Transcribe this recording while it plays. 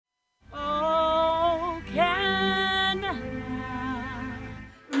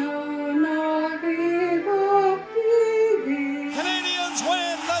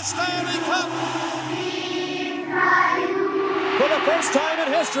first time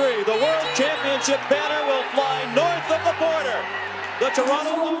in history, the World Championship banner will fly north of the border. The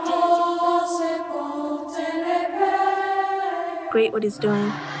Toronto Blue Jays. Great what he's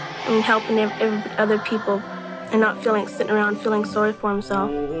doing. I mean, helping other people and not sitting around feeling sorry for himself.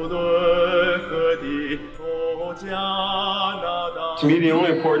 To me, the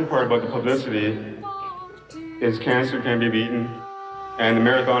only important part about the publicity is cancer can be beaten and the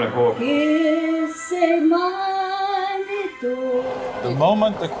Marathon of Hope. The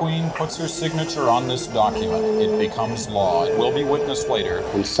moment the Queen puts her signature on this document, it becomes law. It will be witnessed later.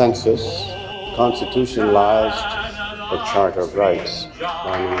 Consensus, constitutionalized the Charter of Rights.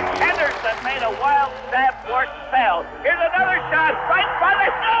 Henderson made a wild stab for it and fell. Here's another shot right by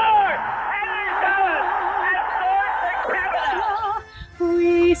the score! Henderson has scored for Canada!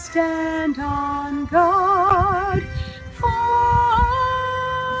 We stand on guard for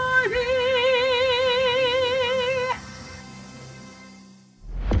thee.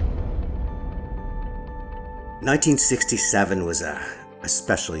 1967 was a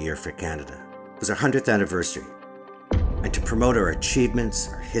special year for Canada. It was our 100th anniversary. And to promote our achievements,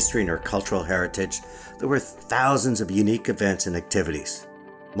 our history, and our cultural heritage, there were thousands of unique events and activities.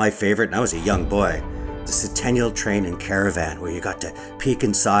 My favorite, and I was a young boy, the Centennial Train and Caravan, where you got to peek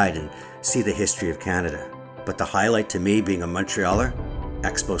inside and see the history of Canada. But the highlight to me, being a Montrealer,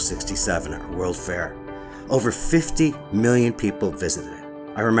 Expo 67, our World Fair. Over 50 million people visited it.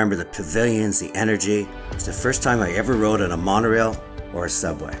 I remember the pavilions, the energy. It was the first time I ever rode on a monorail or a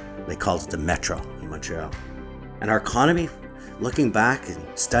subway. They called it the Metro in Montreal. And our economy, looking back and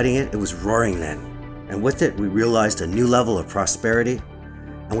studying it, it was roaring then. And with it, we realized a new level of prosperity.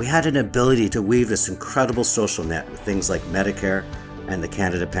 And we had an ability to weave this incredible social net with things like Medicare and the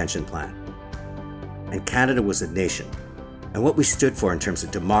Canada Pension Plan. And Canada was a nation. And what we stood for in terms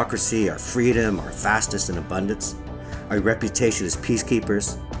of democracy, our freedom, our vastness and abundance, our reputation as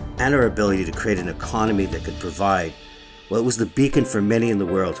peacekeepers, and our ability to create an economy that could provide, well, it was the beacon for many in the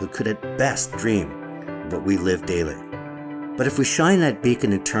world who could at best dream what we live daily. But if we shine that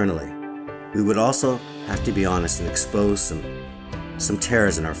beacon internally, we would also have to be honest and expose some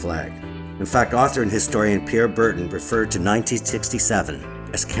tears in our flag. In fact, author and historian Pierre Berton referred to 1967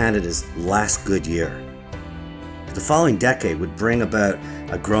 as Canada's last good year. The following decade would bring about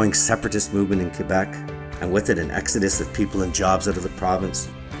a growing separatist movement in Quebec, and with it an exodus of people and jobs out of the province,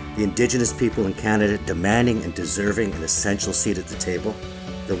 the Indigenous people in Canada demanding and deserving an essential seat at the table,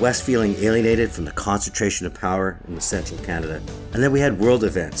 the West feeling alienated from the concentration of power in the central Canada. And then we had world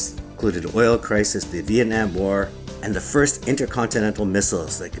events, including the oil crisis, the Vietnam War, and the first intercontinental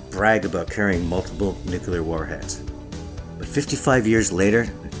missiles that could brag about carrying multiple nuclear warheads. But 55 years later,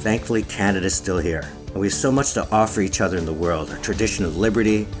 thankfully Canada's still here. And we have so much to offer each other in the world. Our tradition of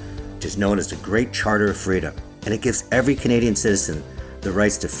liberty, which is known as the Great Charter of Freedom. And it gives every Canadian citizen the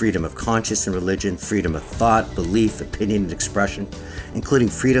rights to freedom of conscience and religion, freedom of thought, belief, opinion, and expression, including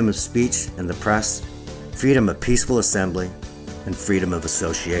freedom of speech and the press, freedom of peaceful assembly, and freedom of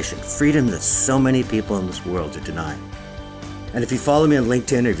association. Freedom that so many people in this world are denying. And if you follow me on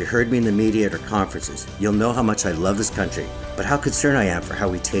LinkedIn or if you heard me in the media or conferences, you'll know how much I love this country, but how concerned I am for how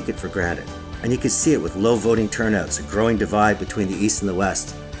we take it for granted. And you can see it with low voting turnouts, a growing divide between the East and the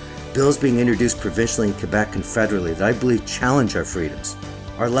West, bills being introduced provincially in Quebec and federally that I believe challenge our freedoms,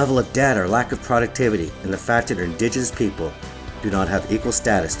 our level of debt, our lack of productivity, and the fact that our Indigenous people do not have equal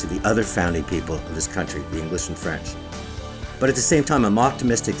status to the other founding people of this country, the English and French. But at the same time, I'm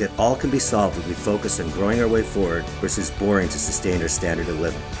optimistic that all can be solved if we focus on growing our way forward versus boring to sustain our standard of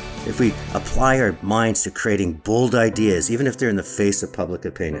living. If we apply our minds to creating bold ideas, even if they're in the face of public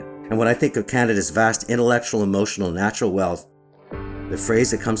opinion. And when I think of Canada's vast intellectual, emotional, natural wealth, the phrase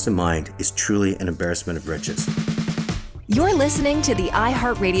that comes to mind is truly an embarrassment of riches. You're listening to the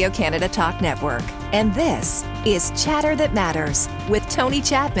iHeartRadio Canada Talk Network, and this is Chatter That Matters with Tony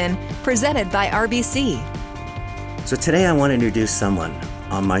Chapman, presented by RBC. So today I want to introduce someone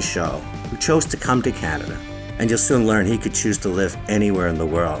on my show who chose to come to Canada, and you'll soon learn he could choose to live anywhere in the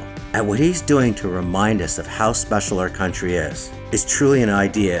world. And what he's doing to remind us of how special our country is truly an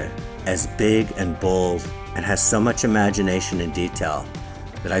idea as big and bold and has so much imagination and detail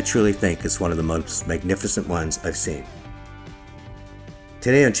that I truly think is one of the most magnificent ones I've seen.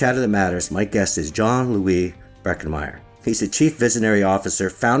 Today on Chatter That Matters, my guest is Jean-Louis Breckenmeyer. He's the Chief Visionary Officer,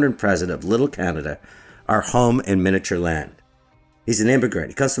 founder and president of Little Canada, our home in miniature land. He's an immigrant.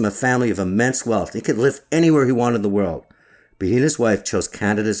 He comes from a family of immense wealth. He could live anywhere he wanted in the world, but he and his wife chose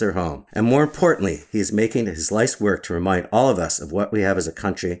Canada as their home. And more importantly, he is making his life's work to remind all of us of what we have as a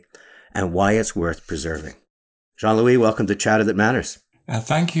country and why it's worth preserving. Jean-Louis, welcome to Chatter That Matters.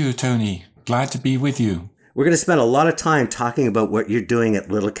 Thank you, Tony. Glad to be with you. We're going to spend a lot of time talking about what you're doing at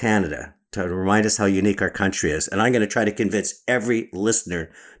Little Canada to remind us how unique our country is. And I'm going to try to convince every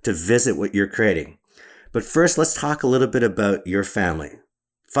listener to visit what you're creating. But first, let's talk a little bit about your family.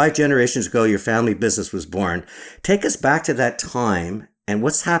 5 generations ago, your family business was born. Take us back to that time and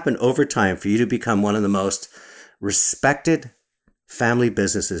what's happened over time for you to become one of the most respected family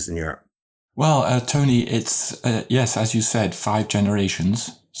businesses in Europe. Well, Tony, it's, yes, as you said, 5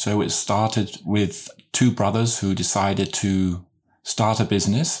 generations. So it started with 2 brothers who decided to start a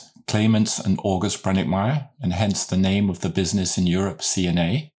business, Clemens and August Brenninkmeijer, and hence the name of the business in Europe,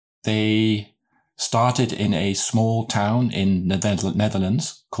 C&A. They started in a small town in the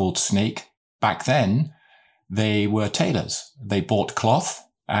Netherlands called Sneek. Back then, they were tailors. They bought cloth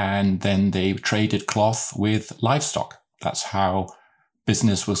and then they traded cloth with livestock. That's how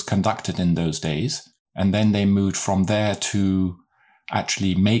business was conducted in those days. And then they moved from there to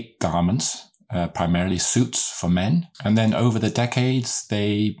actually make garments, primarily suits for men. And then over the decades,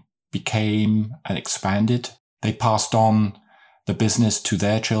 they became and expanded. They passed on the business to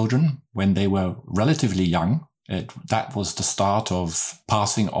their children when they were relatively young. That was the start of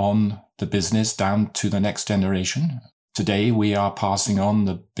passing on the business down to the next generation. Today, we are passing on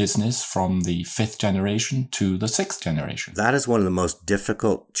the business from the 5th generation to the 6th generation. That is one of the most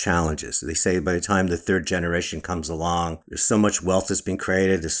difficult challenges. They say by the time the 3rd generation comes along, there's so much wealth that's been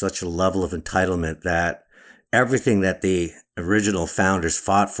created, there's such a level of entitlement that everything that the original founders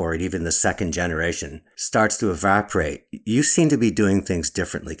fought for, and even the 2nd generation, starts to evaporate. You seem to be doing things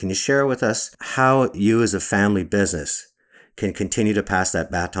differently. Can you share with us how you as a family business can continue to pass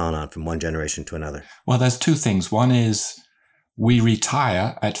that baton on from one generation to another? Well, there's 2 things. One is we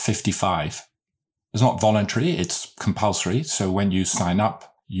retire at 55. It's not voluntary, it's compulsory. So when you sign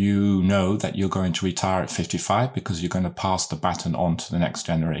up, you know that you're going to retire at 55 because you're going to pass the baton on to the next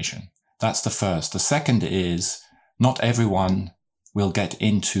generation. That's the first. The second is not everyone will get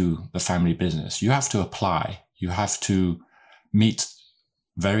into the family business. You have to apply. You have to meet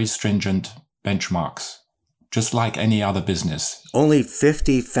very stringent benchmarks, just like any other business. Only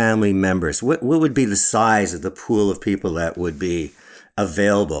 50 family members. What would be the size of the pool of people that would be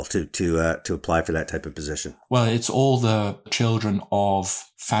available to apply for that type of position? Well, it's all the children of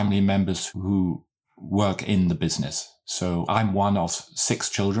family members who work in the business. So I'm one of 6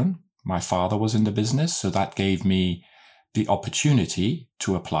 children. My father was in the business, so that gave me the opportunity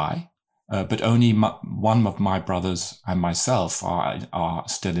to apply. But only one of my brothers and myself are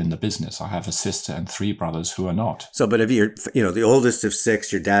still in the business. I have a sister and 3 brothers who are not. So, but if you're, the oldest of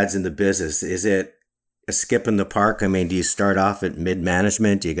 6, your dad's in the business, is it a skip in the park? I mean, do you start off at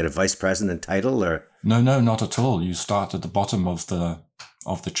mid-management? Do you get a vice president title, or? No, not at all. You start at the bottom of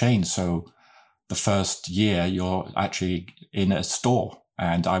the chain. So the first year you're actually in a store.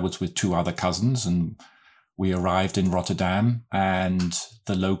 And I was with 2 other cousins, and we arrived in Rotterdam, and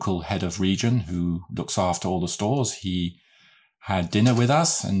the local head of region who looks after all the stores, he had dinner with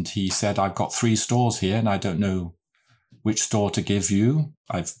us and he said, I've got 3 stores here and I don't know which store to give you.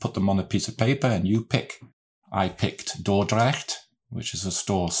 I've put them on a piece of paper and you pick. I picked Dordrecht, which is a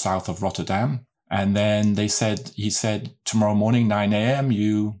store south of Rotterdam. And then he said, tomorrow morning, 9 a.m.,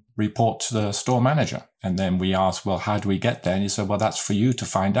 you report to the store manager. And then we asked, well, how do we get there? And he said, well, that's for you to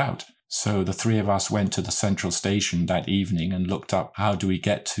find out. So the 3 of us went to the central station that evening and looked up, how do we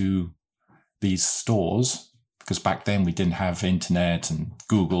get to these stores? Because back then we didn't have internet and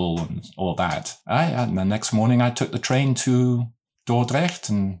Google and all that. And the next morning I took the train to Dordrecht,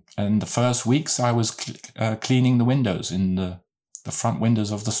 and the first weeks I was cleaning the windows in the front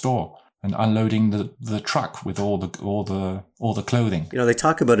windows of the store and unloading the truck with all the clothing. They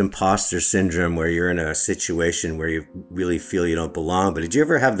talk about imposter syndrome, where you're in a situation where you really feel you don't belong. But did you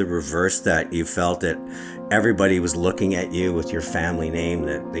ever have the reverse, that you felt that everybody was looking at you with your family name,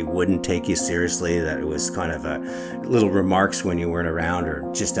 that they wouldn't take you seriously, that it was kind of a little remarks when you weren't around or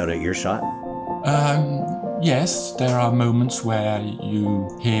just out at earshot? Yes, there are moments where you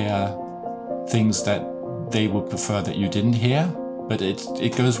hear things that they would prefer that you didn't hear. But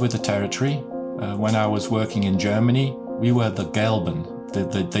it goes with the territory. When I was working in Germany, we were the Gelben,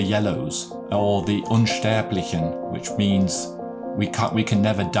 the yellows, or the Unsterblichen, which means we can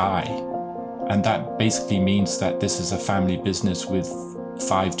never die. And that basically means that this is a family business with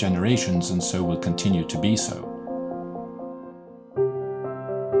 5 generations, and so will continue to be so.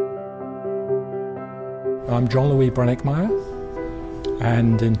 I'm Jean-Louis Brenninkmeijer,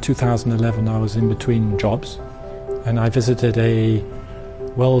 and in 2011 I was in between jobs. And I visited a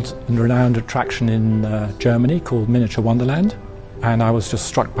world-renowned attraction in Germany called Miniature Wonderland. And I was just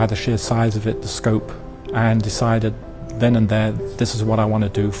struck by the sheer size of it, the scope, and decided then and there, this is what I want to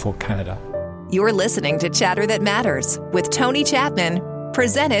do for Canada. You're listening to Chatter That Matters with Tony Chapman,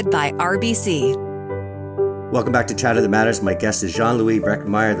 presented by RBC. Welcome back to Chatter That Matters. My guest is Jean-Louis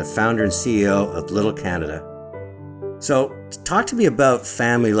Breckenmeyer, the founder and CEO of Little Canada. So, talk to me about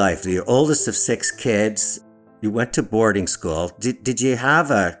family life. You're oldest of 6 kids. You went to boarding school. Did you have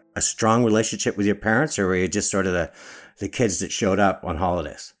a strong relationship with your parents, or were you just sort of the kids that showed up on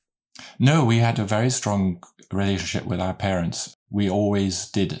holidays? No, we had a very strong relationship with our parents. We always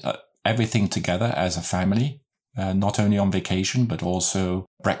did everything together as a family. Not only on vacation, but also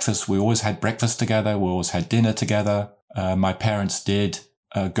breakfast. We always had breakfast together. We always had dinner together. My parents did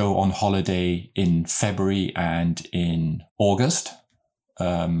go on holiday in February and in August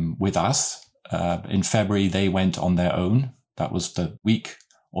with us. In February, they went on their own. That was the week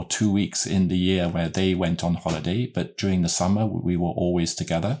or 2 weeks in the year where they went on holiday. But during the summer, we were always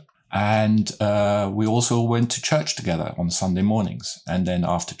together. And we also went to church together on Sunday mornings. And then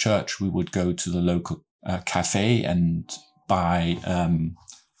after church, we would go to the local cafe and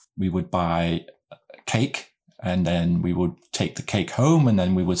we would buy cake, and then we would take the cake home, and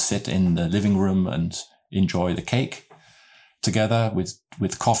then we would sit in the living room and enjoy the cake together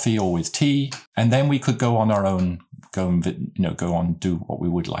with coffee or with tea. And then we could go on our own, go on, do what we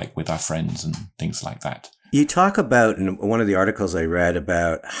would like with our friends and things like that. You talk about, in one of the articles I read,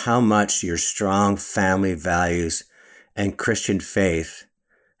 about how much your strong family values and Christian faith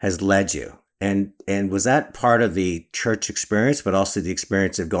has led you. And was that part of the church experience, but also the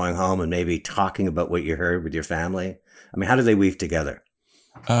experience of going home and maybe talking about what you heard with your family? I mean, how do they weave together?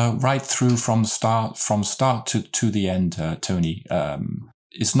 Right through from start to the end, Tony.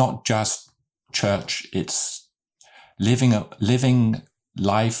 It's not just church. It's living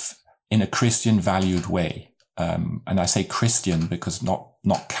life in a Christian valued way. And I say Christian because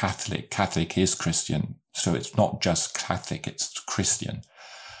not Catholic. Catholic is Christian. So it's not just Catholic, it's Christian.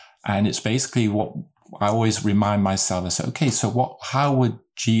 And it's basically what I always remind myself. I say, okay, so how would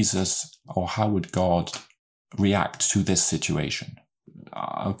Jesus or how would God react to this situation?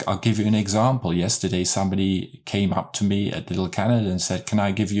 I'll give you an example. Yesterday, somebody came up to me at Little Canada and said, can I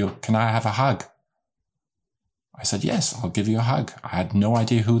have a hug? I said, yes, I'll give you a hug. I had no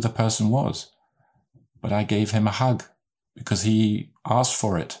idea who the person was, but I gave him a hug because he asked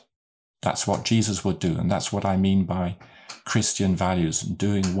for it. That's what Jesus would do. And that's what I mean by Christian values, and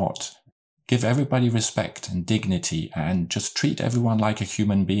doing what? Give everybody respect and dignity and just treat everyone like a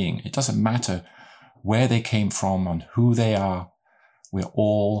human being. It doesn't matter where they came from and who they are. We're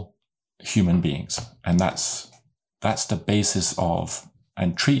all human beings. And that's the basis of,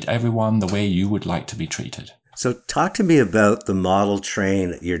 and treat everyone the way you would like to be treated. So talk to me about the model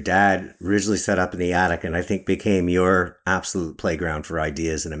train that your dad originally set up in the attic and I think became your absolute playground for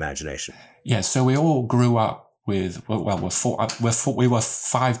ideas and imagination. Yeah, so we all grew up with, we were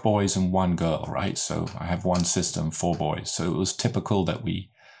 5 boys and 1 girl, right? So I have 1 sister and 4 boys. So it was typical that we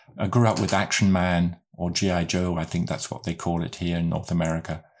grew up with Action Man or G.I. Joe. I think that's what they call it here in North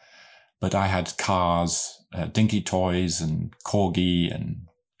America. But I had cars, dinky toys and corgi.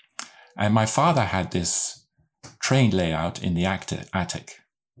 And my father had this train layout in the attic.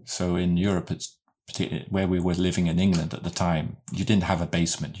 So in Europe, it's where we were living in England at the time, you didn't have a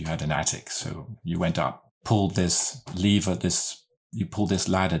basement, you had an attic. So you went up, pulled this lever, you pull this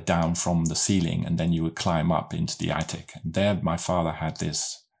ladder down from the ceiling, and then you would climb up into the attic. And there my father had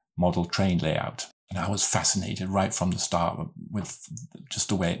this model train layout. And I was fascinated right from the start with just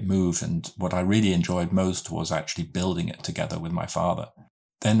the way it moved. And what I really enjoyed most was actually building it together with my father.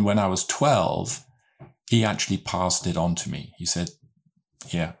 Then when I was 12, he actually passed it on to me. He said,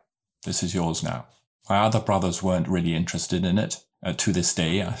 yeah, this is yours now. My other brothers weren't really interested in it. To this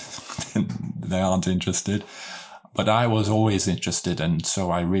day, they aren't interested. But I was always interested. And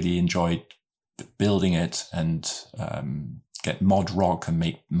so I really enjoyed building it and get mod rock and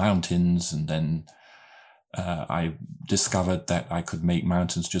make mountains. And then I discovered that I could make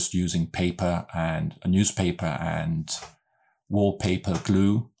mountains just using paper and a newspaper and wallpaper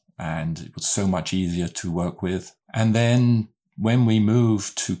glue. And it was so much easier to work with. And then when we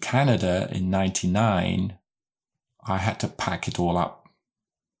moved to Canada in 1999, I had to pack it all up,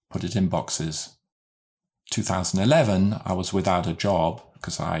 put it in boxes. 2011, I was without a job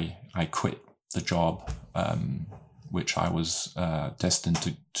because I quit the job, which I was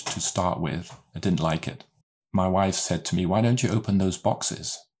destined to start with. I didn't like it. My wife said to me, why don't you open those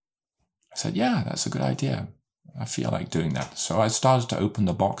boxes? I said, yeah, that's a good idea. I feel like doing that. So I started to open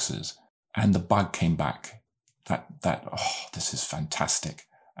the boxes and the bug came back. This is fantastic.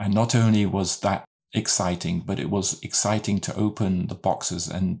 And not only was that exciting, but it was exciting to open the boxes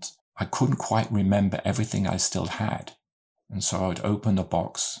and I couldn't quite remember everything I still had. And so I would open the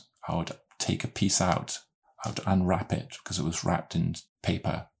box, I would take a piece out. I would unwrap it because it was wrapped in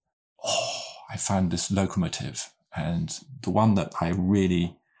paper. Oh, I found this locomotive. And the one that I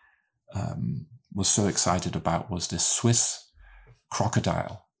really was so excited about was this Swiss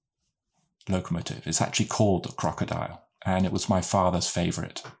crocodile locomotive. It's actually called the Crocodile, and it was my father's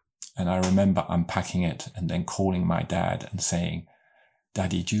favorite. And I remember unpacking it and then calling my dad and saying,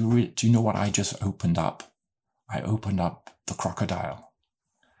 "Daddy, do you know what I just opened up? I opened up the Crocodile."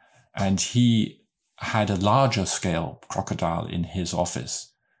 And he had a larger scale crocodile in his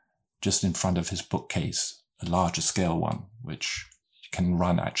office, just in front of his bookcase, a larger scale one, which can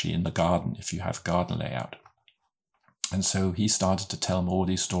run actually in the garden if you have garden layout. And so he started to tell me all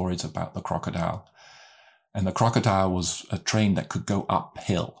these stories about the Crocodile. And the Crocodile was a train that could go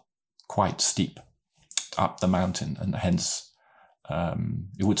uphill, quite steep, up the mountain. And hence,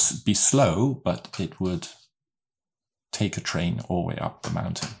 it would be slow, but it would take a train all the way up the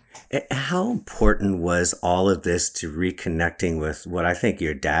mountain. How important was all of this to reconnecting with what I think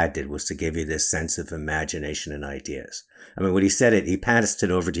your dad did, was to give you this sense of imagination and ideas? I mean, when he said it, he passed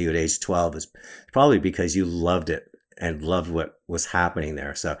it over to you at age 12, is probably because you loved it and loved what was happening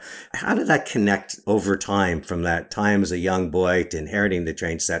there. So how did that connect over time, from that time as a young boy to inheriting the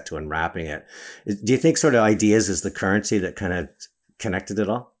train set to unwrapping it? Do you think sort of ideas is the currency that kind of connected it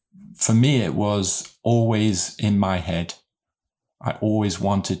all? For me, it was always in my head. I always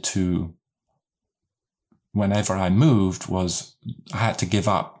wanted to, whenever I moved, I had to give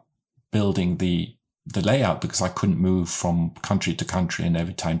up building the layout because I couldn't move from country to country and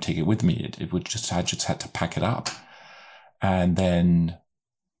every time take it with me. I just had to pack it up. And then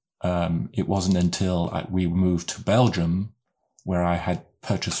it wasn't until we moved to Belgium, where I had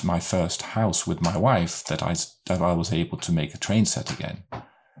purchased my first house with my wife, that I was able to make a train set again.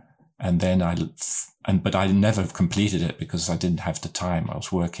 And then but I never completed it because I didn't have the time. I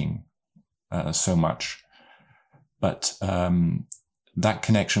was working so much. But that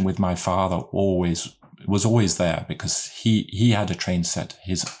connection with my father was always there, because he had a train set.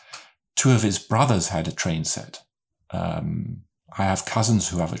 Two of his brothers had a train set. I have cousins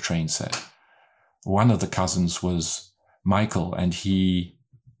who have a train set. One of the cousins was Michael, and he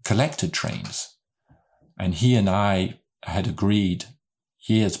collected trains. And he and I had agreed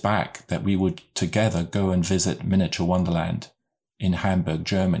years back that we would together go and visit Miniature Wonderland in Hamburg,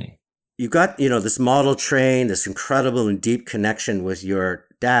 Germany. You got, this model train, this incredible and deep connection with your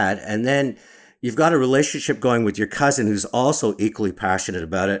dad, and then you've got a relationship going with your cousin who's also equally passionate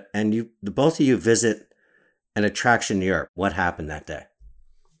about it, and the both of you visit an attraction in Europe. What happened that day?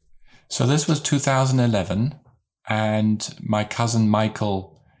 So this was 2011, and my cousin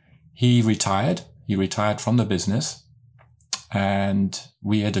Michael, he retired. He retired from the business, and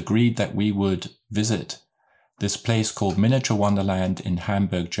we had agreed that we would visit this place called Miniature Wonderland in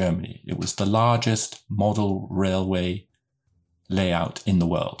Hamburg, Germany. It was the largest model railway layout in the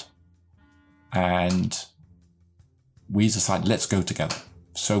world. And we decided, let's go together.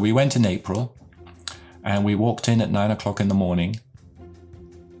 So we went in April, and we walked in at 9 o'clock in the morning,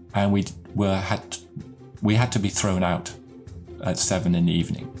 and we had to be thrown out at 7 in the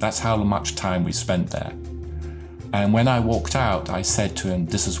evening. That's how much time we spent there. And when I walked out, I said to him,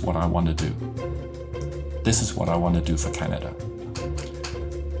 this is what I want to do. This is what I want to do for Canada.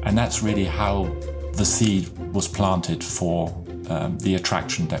 And that's really how the seed was planted for the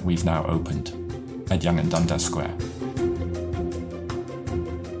attraction that we've now opened at Yonge and Dundas Square.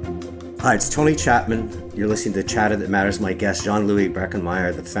 Hi, it's Tony Chapman. You're listening to Chatter That Matters. My guest, Jean-Louis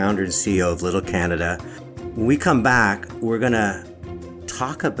Breckenmeyer, the founder and CEO of Little Canada. When we come back, we're going to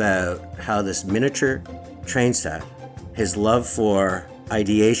talk about how this miniature train set, his love for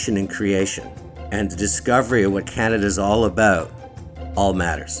ideation and creation, and the discovery of what Canada's all about, all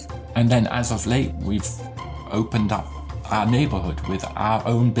matters. And then as of late, we've opened up our neighborhood with our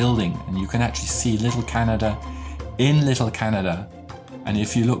own building, and you can actually see Little Canada in Little Canada. And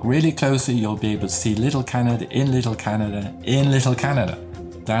if you look really closely, you'll be able to see Little Canada in Little Canada in Little Canada,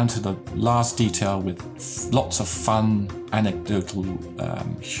 down to the last detail, with lots of fun, anecdotal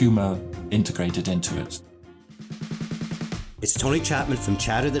humor integrated into it. It's Tony Chapman from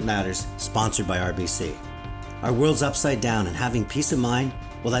Chatter That Matters, sponsored by RBC. Our world's upside down, and having peace of mind,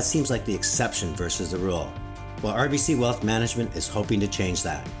 well, that seems like the exception versus the rule. Well, RBC Wealth Management is hoping to change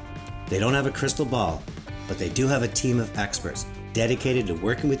that. They don't have a crystal ball, but they do have a team of experts dedicated to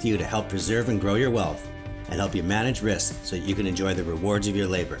working with you to help preserve and grow your wealth and help you manage risk so that you can enjoy the rewards of your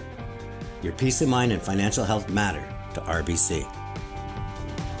labor. Your peace of mind and financial health matter to RBC.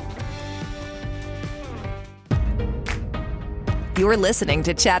 You're listening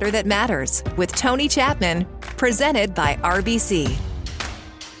to Chatter That Matters with Tony Chapman, presented by RBC.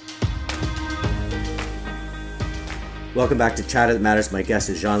 Welcome back to Chatter That Matters. My guest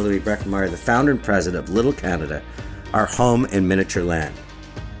is Jean-Louis Breckenmeyer, the founder and president of Little Canada, our home in miniature land.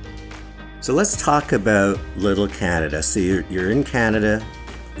 So let's talk about Little Canada. So you're in Canada.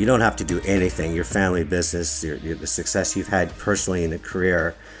 You don't have to do anything. Your family business, the success you've had personally in a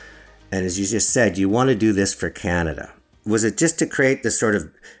career. And as you just said, you want to do this for Canada. Was it just to create this sort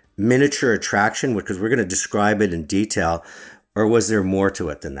of miniature attraction, because we're going to describe it in detail, or was there more to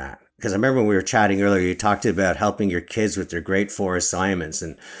it than that? Because I remember when we were chatting earlier, you talked about helping your kids with their grade 4 assignments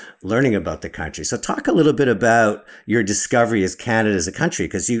and learning about the country. So talk a little bit about your discovery as Canada as a country,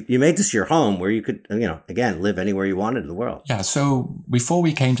 because you made this your home where you could, again, live anywhere you wanted in the world. Yeah, so before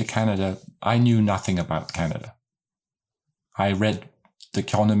we came to Canada, I knew nothing about Canada. I read The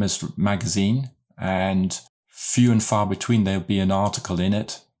Economist magazine, and few and far between there would be an article in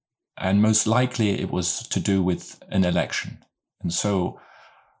it, and most likely it was to do with an election. And so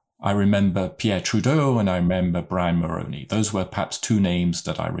I remember Pierre Trudeau and I remember Brian Mulroney. Those were perhaps two names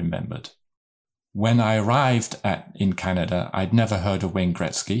that I remembered. When I arrived in Canada, I'd never heard of Wayne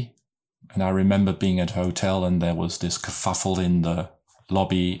Gretzky. And I remember being at a hotel and there was this kerfuffle in the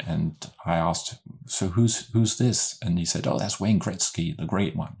lobby, and I asked, so who's this? And he said, oh, that's Wayne Gretzky, the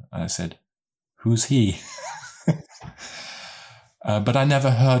great one. And I said, who's he? But I never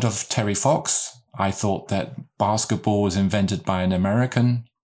heard of Terry Fox. I thought that basketball was invented by an American.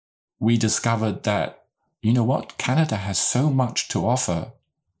 We discovered that, you know what, Canada has so much to offer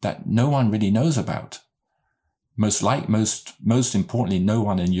that no one really knows about. Most importantly, no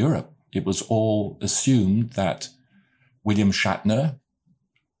one in Europe. It was all assumed that William Shatner,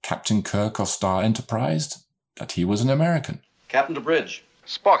 Captain Kirk of Star Enterprise, that he was an American. Captain DeBridge.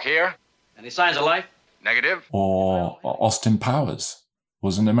 Spock here. Any signs of life? Negative. Or Austin Powers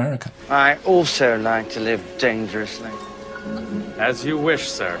was an American. I also like to live dangerously. As you wish,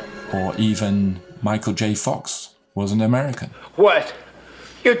 sir. Or even Michael J. Fox was an American. What?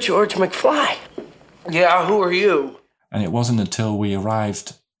 You're George McFly. Yeah, who are you? And it wasn't until we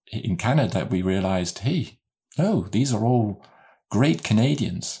arrived in Canada that we realized, hey, no, these are all great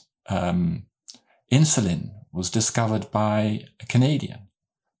Canadians. Insulin was discovered by a Canadian.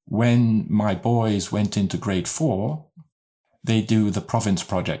 When my boys went into grade 4, they do the Province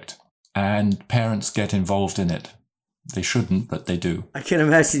Project, and parents get involved in it. They shouldn't, but they do. I can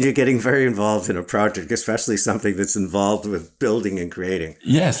imagine you getting very involved in a project, especially something that's involved with building and creating.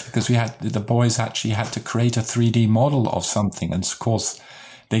 Yes, because the boys actually had to create a 3D model of something. And of course,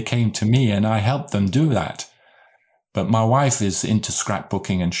 they came to me and I helped them do that. But my wife is into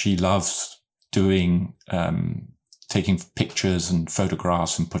scrapbooking and she loves doing, taking pictures and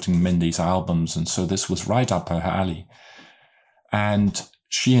photographs and putting them in these albums. And so this was right up her alley. And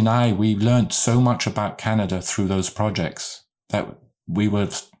she and I, we learned so much about Canada through those projects that we were,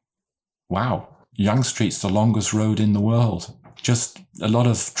 wow, Yonge Street's the longest road in the world. Just a lot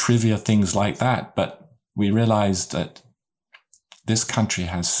of trivia things like that. But we realized that this country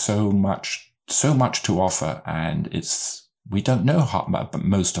has so much to offer, and we don't know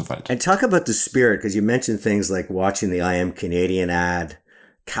most of it. And talk about the spirit, because you mentioned things like watching the I Am Canadian ad,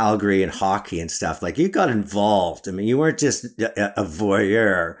 Calgary and hockey and stuff. Like, you got involved. I mean, you weren't just a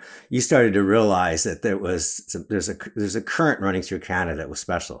voyeur. You started to realize that there's a current running through Canada that was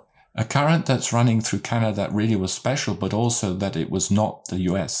special. A current that's running through Canada that really was special, but also that it was not the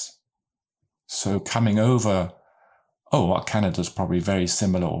US. So coming over, Canada's probably very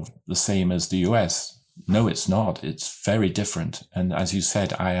similar or the same as the US. No, it's not. It's very different. And as you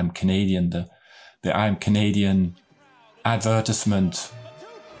said, I Am Canadian, the I Am Canadian advertisement,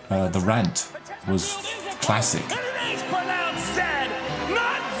 the rant was classic.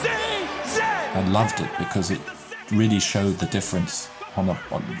 I loved it because it really showed the difference on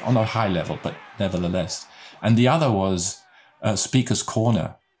a high level, but nevertheless. And the other was Speaker's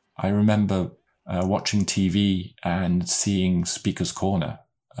Corner. I remember watching TV and seeing Speaker's Corner,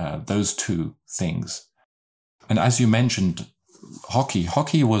 those two things. And as you mentioned,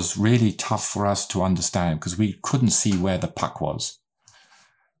 hockey was really tough for us to understand because we couldn't see where the puck was.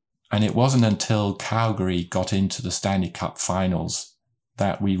 And it wasn't until Calgary got into the Stanley Cup finals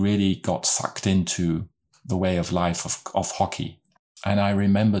that we really got sucked into the way of life of hockey. And I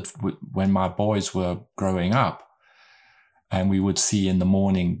remembered when my boys were growing up and we would see in the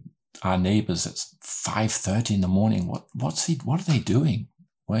morning our neighbors at 5:30 in the morning. What are they doing?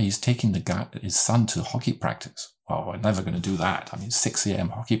 Well, he's taking his son to hockey practice. Well, we're never going to do that. I mean, 6 a.m.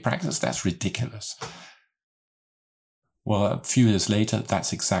 hockey practice, that's ridiculous. Well, a few years later,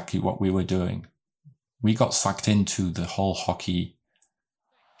 that's exactly what we were doing. We got sucked into the whole hockey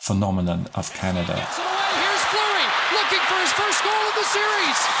phenomenon of Canada. Here's Fleury looking for his first goal of the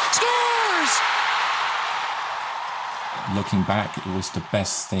series. Scores! looking back, it was the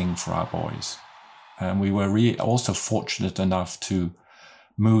best thing for our boys. And we were also fortunate enough to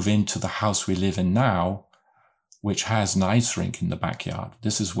move into the house we live in now, which has an ice rink in the backyard.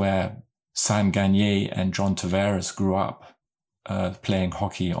 This is where Sam Gagner and John Tavares grew up playing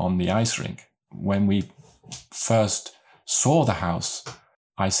hockey on the ice rink. When we first saw the house,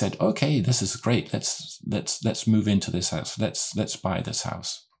 I said, "Okay, this is great. Let's move into this house. Let's buy this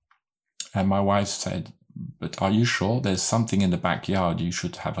house." And my wife said, "But are you sure there's something in the backyard you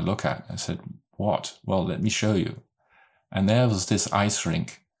should have a look at?" I said, "What?" "Well, let me show you." And there was this ice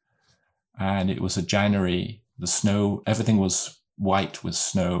rink, and it was a January. The snow, everything was white with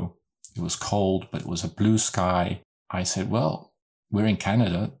snow. It was cold, but it was a blue sky. I said, "Well, we're in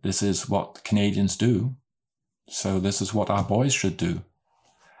Canada. This is what Canadians do. So this is what our boys should do."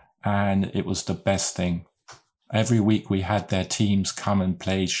 And it was the best thing. Every week we had their teams come and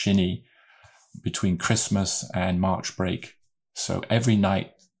play shinny between Christmas and March break. So every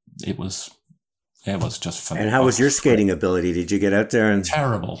night it was just fun. And how was your skating ability? Did you get out there and...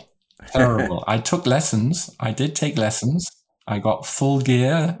 Terrible. I took lessons. I did take lessons. I got full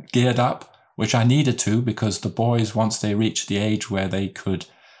geared up, which I needed to, because the boys, once they reached the age where they could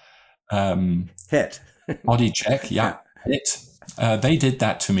hit, body check, hit. They did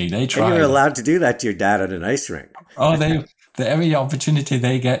that to me. They tried. And you were allowed to do that to your dad at an ice rink. Oh, every opportunity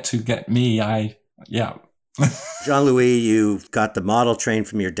they get to get me, Jean-Louis, you've got the model train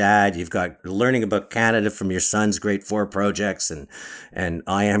from your dad. You've got learning about Canada from your son's Great 4 projects and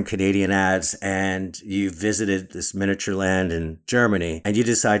I Am Canadian ads. And you visited this miniature land in Germany, and you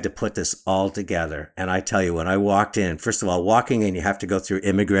decided to put this all together. And I tell you, when I walked in, first of all, walking in, you have to go through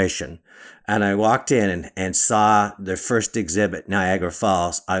immigration. And I walked in and saw their first exhibit, Niagara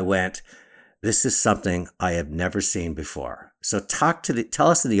Falls. I went, this is something I have never seen before. So tell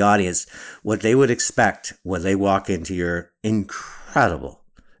us to the audience what they would expect when they walk into your incredible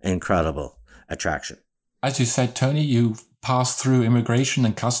attraction. As you said, Tony, you pass through immigration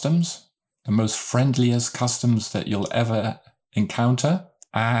and customs, the most friendliest customs that you'll ever encounter.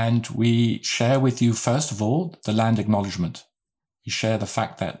 And we share with you, first of all, the land acknowledgement. We share the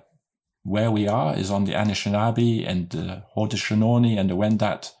fact that where we are is on the Anishinaabe and the Haudenosaunee and the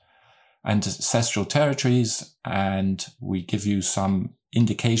Wendat ancestral territories, and we give you some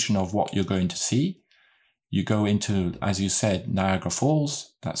indication of what you're going to see. You go into, as you said, Niagara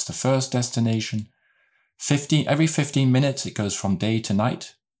Falls. That's the first destination. Every 15 minutes, it goes from day to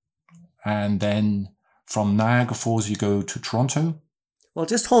night. And then from Niagara Falls, you go to Toronto. Well,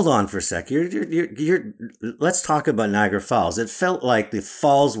 just hold on for a sec. Let's talk about Niagara Falls. It felt like the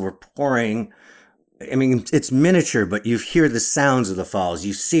falls were pouring. I mean, it's miniature, but you hear the sounds of the falls.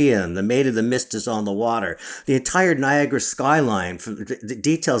 You see them. The Maid of the Mist is on the water. The entire Niagara skyline, the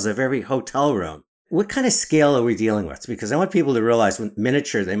details of every hotel room. What kind of scale are we dealing with? Because I want people to realize when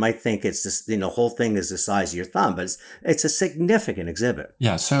miniature, they might think it's this, the whole thing is the size of your thumb, but it's a significant exhibit.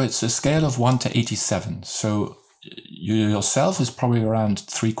 Yeah, so it's a scale of 1 to 87. So you yourself is probably around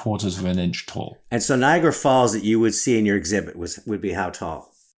 3/4 of an inch tall. And so Niagara Falls that you would see in your exhibit would be how tall?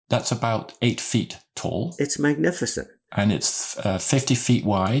 That's about 8 feet tall. It's magnificent. And it's 50 feet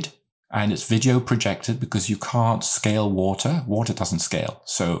wide, and it's video projected because you can't scale water. Water doesn't scale.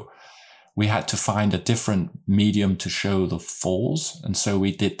 So we had to find a different medium to show the falls. And so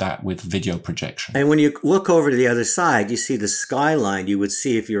we did that with video projection. And when you look over to the other side, you see the skyline. You would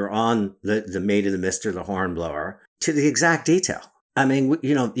see if you're on the Maid of the Mist or the Hornblower to the exact detail. I mean,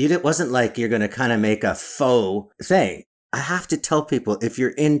 it wasn't like you're going to kind of make a faux thing. I have to tell people, if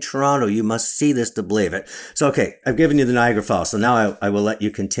you're in Toronto, you must see this to believe it. So, okay, I've given you the Niagara Falls. So now I will let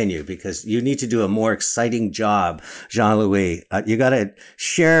you continue because you need to do a more exciting job, Jean-Louis. You got to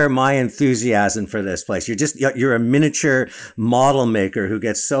share my enthusiasm for this place. You're a miniature model maker who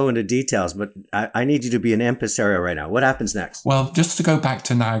gets so into details, but I need you to be an impresario right now. What happens next? Well, just to go back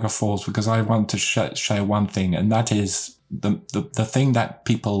to Niagara Falls, because I want to share one thing, and that is the thing that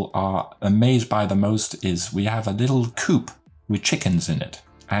people are amazed by the most is we have a little coop with chickens in it.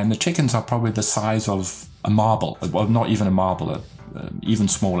 And the chickens are probably the size of a marble. Well, not even a marble, even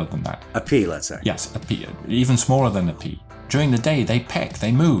smaller than that. A pea, let's say. Yes, a pea. Even smaller than a pea. During the day, they peck,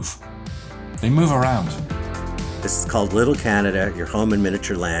 they move. They move around. This is called Little Canada, your home in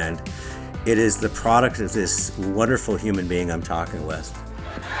miniature land. It is the product of this wonderful human being I'm talking with.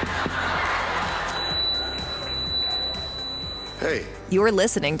 Hey. You're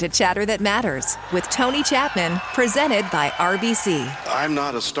listening to Chatter That Matters with Tony Chapman, presented by RBC. I'm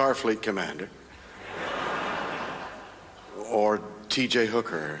not a Starfleet commander. Or TJ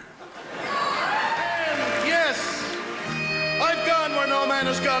Hooker. Yes, I've gone where no man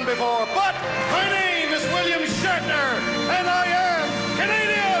has gone before, but my name is Will William Shatner, and I am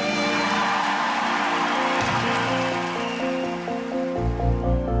Canadian!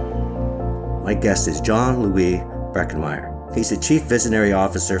 My guest is John Louis Breckenmeyer. He's the Chief Visionary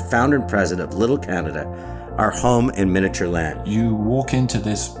Officer, founder and president of Little Canada, our home in miniature land. You walk into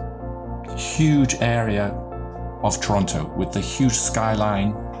this huge area of Toronto with the huge skyline.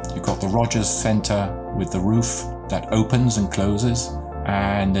 You've got the Rogers Centre with the roof that opens and closes.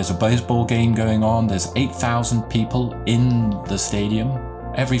 And there's a baseball game going on. There's 8,000 people in the stadium.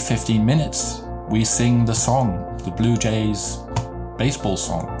 Every 15 minutes, we sing the song, the Blue Jays baseball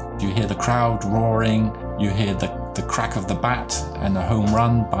song. You hear the crowd roaring. You hear the crack of the bat and a home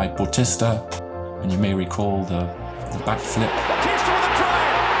run by Bautista. And you may recall the bat flip. Bautista with a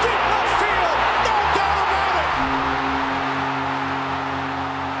drive, deep left field, no doubt about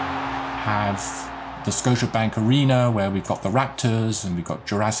it. Have the Scotiabank Arena where we've got the Raptors and we've got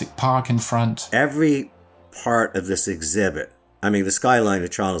Jurassic Park in front. Every part of this exhibit, I mean, the skyline of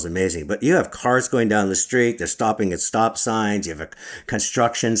Toronto is amazing, but you have cars going down the street, they're stopping at stop signs, you have a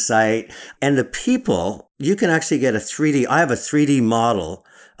construction site, and the people, you can actually get I have a 3D model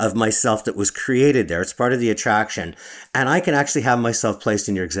of myself that was created there. It's part of the attraction, and I can actually have myself placed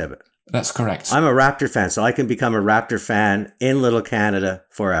in your exhibit. That's correct. I'm a Raptor fan, so I can become a Raptor fan in Little Canada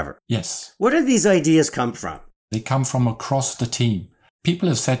forever. Yes. Where do these ideas come from? They come from across the team. People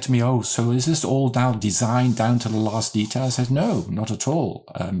have said to me, oh, so is this all now designed down to the last detail? I said, no, not at all.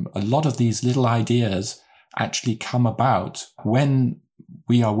 A lot of these little ideas actually come about when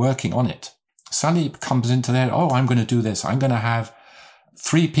we are working on it. Suddenly it comes into there, oh, I'm going to do this. I'm going to have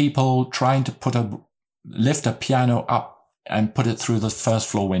 3 people trying to lift a piano up and put it through the first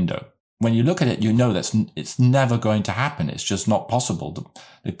floor window. When you look at it, you know it's never going to happen. It's just not possible.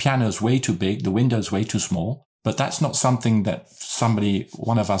 The piano is way too big. The window is way too small. But that's not something that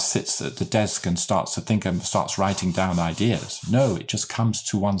one of us sits at the desk and starts to think and starts writing down ideas. No, it just comes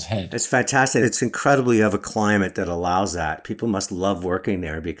to one's head. It's fantastic. It's incredible you have a climate that allows that. People must love working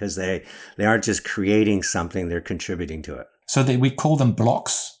there because they aren't just creating something, they're contributing to it. So we call them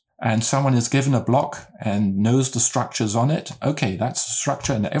blocks. And someone is given a block and knows the structures on it. Okay, that's the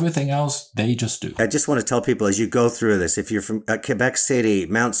structure, and everything else they just do. I just want to tell people as you go through this, if you're from Quebec City,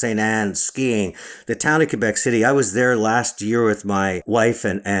 Mount St. Anne, skiing, the town of Quebec City, I was there last year with my wife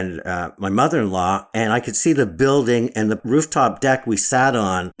and my mother-in-law, and I could see the building and the rooftop deck we sat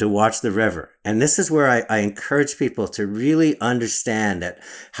on to watch the river. And this is where I encourage people to really understand that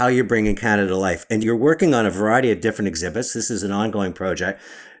how you're bringing Canada to life. And you're working on a variety of different exhibits. This is an ongoing project.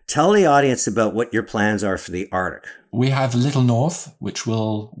 Tell the audience about what your plans are for the Arctic. We have Little North, which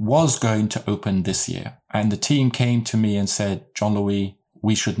was going to open this year. And the team came to me and said, John Louis,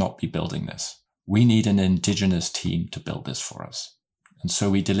 we should not be building this. We need an Indigenous team to build this for us. And so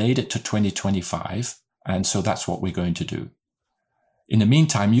we delayed it to 2025. And so that's what we're going to do. In the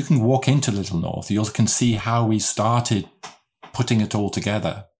meantime, you can walk into Little North. You can see how we started putting it all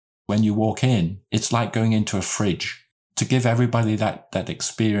together. When you walk in, it's like going into a fridge. To give everybody that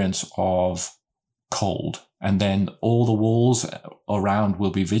experience of cold. And then all the walls around will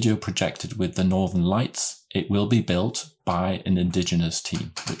be video projected with the Northern Lights. It will be built by an Indigenous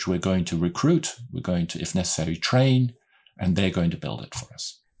team, which we're going to recruit. We're going to, if necessary, train, and they're going to build it for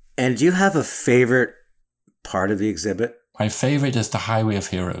us. And do you have a favorite part of the exhibit? My favorite is the Highway of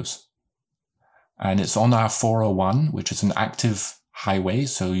Heroes. And it's on our 401, which is an active highway.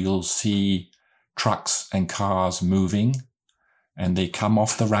 So you'll see trucks and cars moving, and they come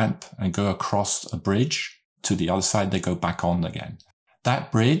off the ramp and go across a bridge to the other side. They go back on again.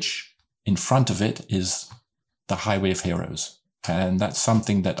 That bridge, in front of it, is the Highway of Heroes. And that's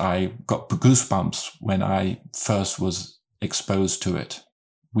something that I got goosebumps when I first was exposed to it.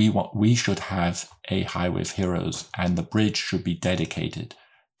 We should have a Highway of Heroes, and the bridge should be dedicated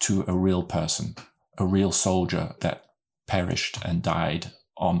to a real person, a real soldier that perished and died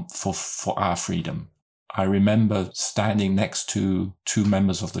for our freedom. I remember standing next to 2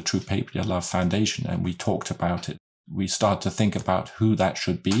 members of the True Patriot Love Foundation, and we talked about it. We started to think about who that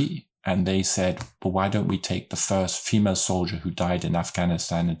should be, and they said, well, why don't we take the first female soldier who died in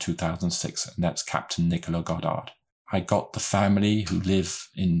Afghanistan in 2006, and that's Captain Nicola Goddard. I got the family who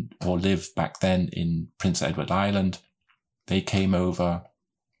lived back then in Prince Edward Island. They came over,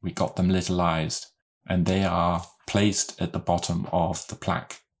 we got them littleized, and they are placed at the bottom of the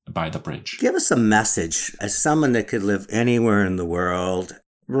plaque by the bridge. Give us a message as someone that could live anywhere in the world.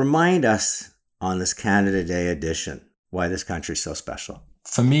 Remind us on this Canada Day edition why this country is so special.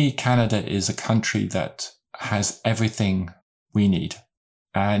 For me, Canada is a country that has everything we need.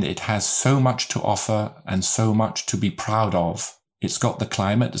 And it has so much to offer and so much to be proud of. It's got the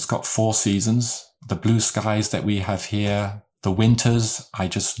climate. It's got 4 seasons. the blue skies that we have here, the winters. I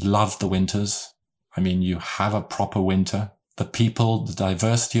just love the winters. I mean, you have a proper winter. The people, the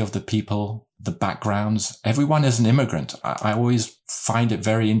diversity of the people, the backgrounds, everyone is an immigrant. I always find it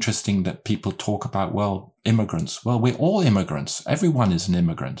very interesting that people talk about, well, immigrants. Well, we're all immigrants. Everyone is an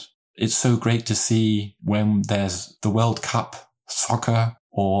immigrant. It's so great to see when there's the World Cup soccer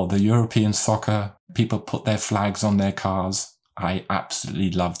or the European soccer, people put their flags on their cars. I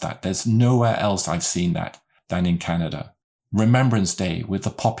absolutely love that. There's nowhere else I've seen that than in Canada. Remembrance Day with the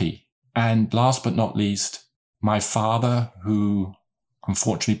poppy. And last but not least, my father, who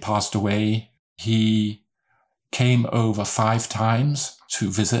unfortunately passed away, he came over 5 times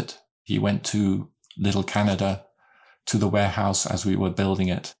to visit. He went to Little Canada, to the warehouse as we were building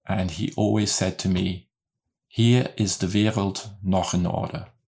it. And he always said to me, "Hier is de wereld nog in orde."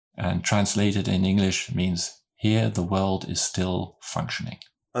 And translated in English means, here the world is still functioning.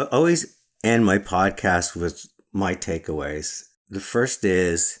 I always end my podcast with my takeaways. The first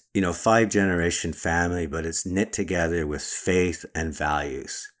is, 5-generation family, but it's knit together with faith and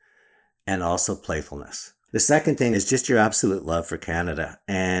values and also playfulness. The second thing is just your absolute love for Canada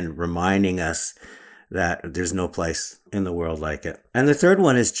and reminding us that there's no place in the world like it. And the third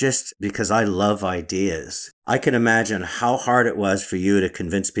one is just because I love ideas. I can imagine how hard it was for you to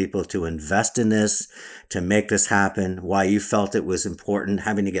convince people to invest in this, to make this happen, why you felt it was important,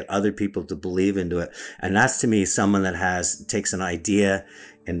 having to get other people to believe into it. And that's, to me, someone that takes an idea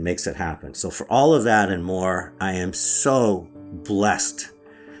and makes it happen. So for all of that and more, I am so blessed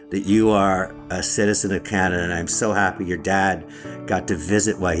that you are a citizen of Canada, and I'm so happy your dad got to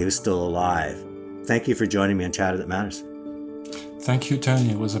visit while he was still alive. Thank you for joining me on Chatter That Matters. Thank you, Tony.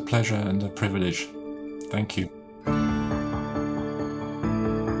 It was a pleasure and a privilege. Thank you.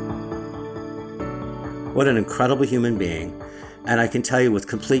 What an incredible human being. And I can tell you with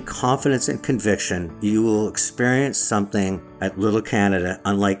complete confidence and conviction, you will experience something at Little Canada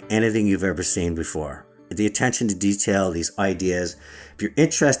unlike anything you've ever seen before. The attention to detail, these ideas. If you're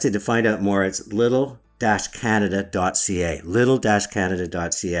interested to find out more, it's little-canada.ca,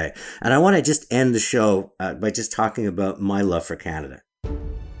 little-canada.ca. And I want to just end the show by just talking about my love for Canada.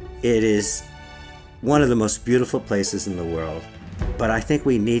 It is one of the most beautiful places in the world, but I think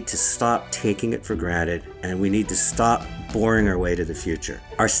we need to stop taking it for granted, and we need to stop boring our way to the future.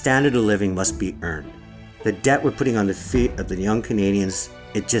 Our standard of living must be earned. The debt we're putting on the feet of the young Canadians,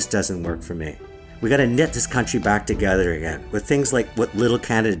 it just doesn't work for me. We got to knit this country back together again with things like what Little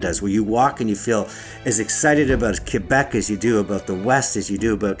Canada does, where you walk and you feel as excited about Quebec as you do about the West as you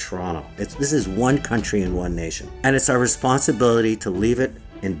do about Toronto. This is one country and one nation. And it's our responsibility to leave it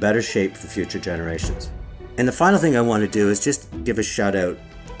in better shape for future generations. And the final thing I want to do is just give a shout out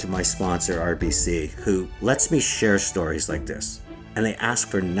to my sponsor, RBC, who lets me share stories like this. And they ask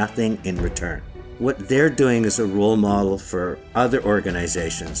for nothing in return. What they're doing is a role model for other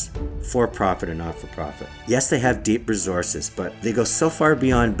organizations, for-profit and not-for-profit. Yes, they have deep resources, but they go so far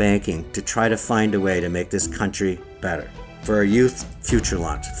beyond banking to try to find a way to make this country better. For our Youth Future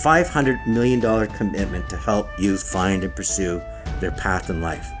Launch, $500 million commitment to help youth find and pursue their path in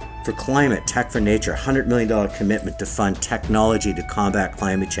life. For Climate, Tech for Nature, $100 million commitment to fund technology to combat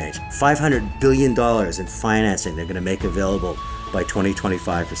climate change. $500 billion in financing they're going to make available by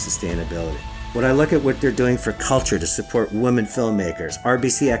 2025 for sustainability. When I look at what they're doing for culture to support women filmmakers,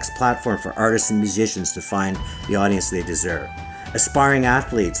 RBCX platform for artists and musicians to find the audience they deserve. Aspiring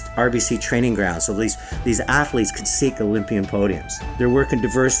athletes, RBC training grounds, so these athletes could seek Olympian podiums. Their work in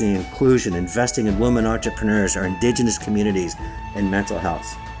diversity and inclusion, investing in women entrepreneurs, our Indigenous communities, and mental health.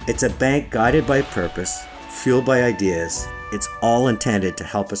 It's a bank guided by purpose, fueled by ideas. It's all intended to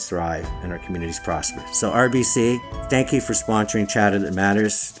help us thrive and our communities prosper. So RBC, thank you for sponsoring Chatter That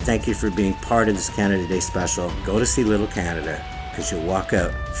Matters. Thank you for being part of this Canada Day special. Go to see Little Canada, because you'll walk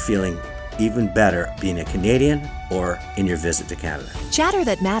out feeling even better being a Canadian or in your visit to Canada. Chatter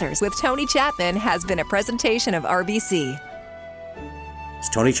That Matters with Tony Chapman has been a presentation of RBC. It's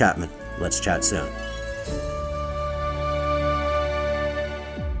Tony Chapman. Let's chat soon.